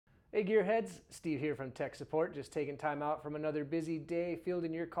Hey Gearheads, Steve here from Tech Support, just taking time out from another busy day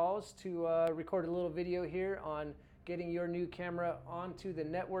fielding your calls to record a little video here on getting your new camera onto the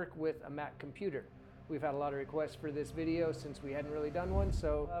network with a Mac computer. We've had a lot of requests for this video since we hadn't really done one,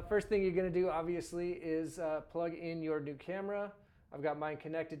 so first thing you're going to do obviously is plug in your new camera. I've got mine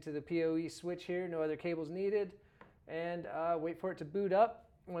connected to the PoE switch here, no other cables needed, and wait for it to boot up.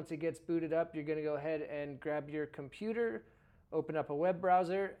 Once it gets booted up, you're going to go ahead and grab your computer, open up a web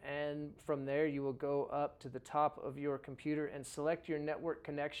browser, and from there you will go up to the top of your computer and select your network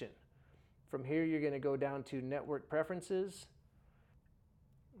connection. From here you're going to go down to Network Preferences.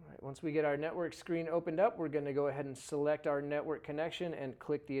 All right, once we get our network screen opened up, we're going to go ahead and select our network connection and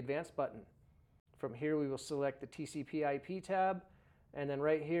click the Advanced button. From here we will select the TCP/IP tab, and then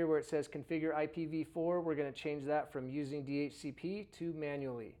right here where it says Configure IPv4, we're going to change that from using DHCP to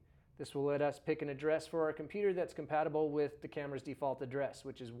manually. This will let us pick an address for our computer that's compatible with the camera's default address,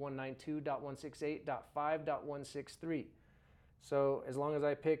 which is 192.168.5.163. So as long as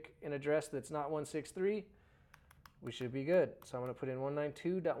I pick an address that's not 163, we should be good. So I'm going to put in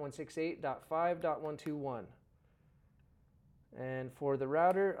 192.168.5.121. And for the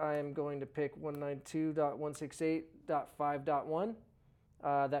router, I am going to pick 192.168.5.1.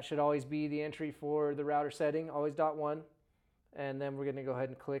 That should always be the entry for the router setting, always .1. And then we're going to go ahead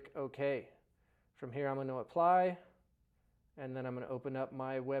and click OK. From here I'm going to apply, and then I'm going to open up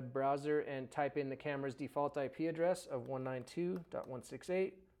my web browser and type in the camera's default IP address of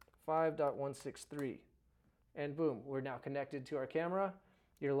 192.168.5.163. And boom, we're now connected to our camera.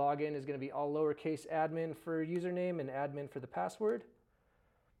 Your login is going to be all lowercase admin for username and admin for the password.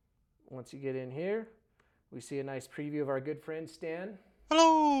 Once you get in here, we see a nice preview of our good friend Stan.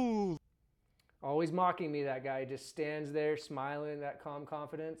 Hello! Always mocking me, that guy. Just stands there smiling, that calm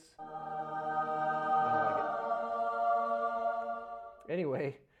confidence. I like it.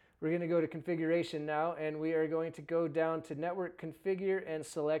 Anyway, we're going to go to configuration now, and we are going to go down to Network Configure and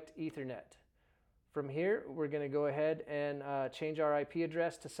select Ethernet. From here, we're going to go ahead and change our IP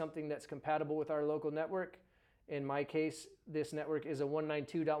address to something that's compatible with our local network. In my case, this network is a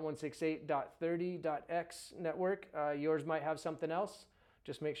 192.168.30.x network. Yours might have something else.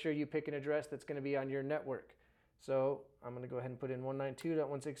 Just make sure you pick an address that's going to be on your network. So I'm going to go ahead and put in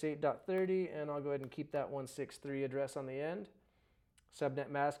 192.168.30, and I'll go ahead and keep that 163 address on the end. Subnet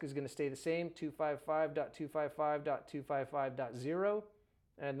mask is going to stay the same, 255.255.255.0.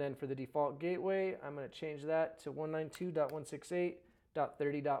 And then for the default gateway, I'm going to change that to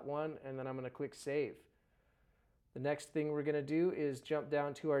 192.168.30.1, and then I'm going to click Save. The next thing we're going to do is jump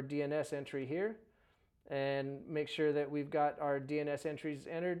down to our DNS entry here and make sure that we've got our DNS entries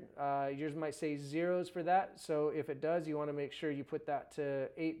entered. Yours might say zeros for that, so if it does, you want to make sure you put that to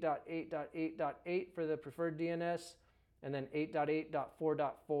 8.8.8.8 for the preferred DNS, and then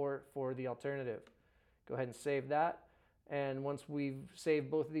 8.8.4.4 for the alternative. Go ahead and save that, and once we've saved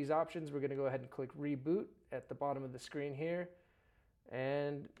both of these options, we're going to go ahead and click Reboot at the bottom of the screen here,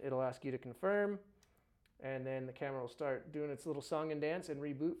 and it'll ask you to confirm. And then the camera will start doing its little song and dance and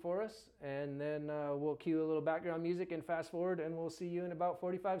reboot for us. And then we'll cue a little background music and fast forward, and we'll see you in about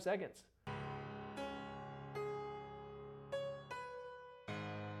 45 seconds.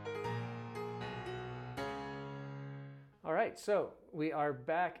 All right, so we are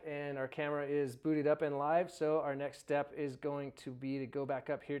back and our camera is booted up and live. So our next step is going to be to go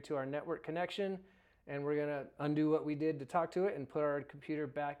back up here to our network connection, and we're gonna undo what we did to talk to it and put our computer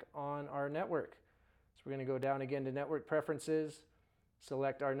back on our network. So we're going to go down again to Network Preferences,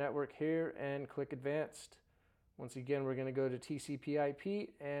 select our network here, and click Advanced. Once again, we're going to go to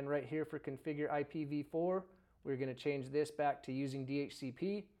TCP/IP, and right here for Configure IPv4, we're going to change this back to using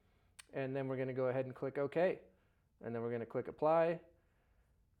DHCP, and then we're going to go ahead and click OK. And then we're going to click Apply,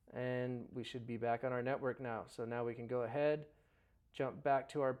 and we should be back on our network now. So now we can go ahead, jump back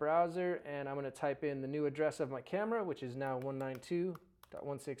to our browser, and I'm going to type in the new address of my camera, which is now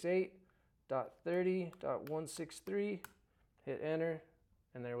 192.168.30.163, hit enter,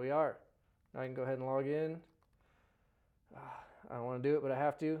 and there we are. Now I can go ahead and log in. I don't want to do it, but I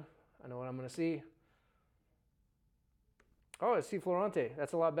have to. I know what I'm going to see. Oh, it's C. Florante.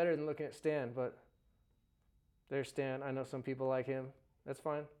 That's a lot better than looking at Stan, but there's Stan. I know some people like him. That's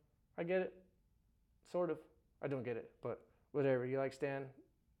fine. I get it. Sort of. I don't get it, but whatever. You like Stan,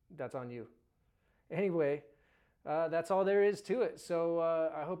 that's on you. Anyway, that's all there is to it. So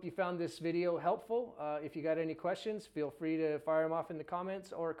I hope you found this video helpful. If you got any questions, feel free to fire them off in the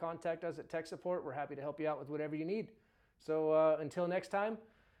comments or contact us at Tech Support. We're happy to help you out with whatever you need. So until next time,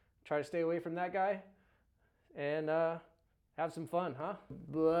 try to stay away from that guy and have some fun, huh?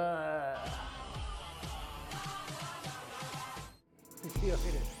 Blah. See you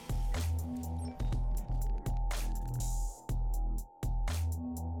later.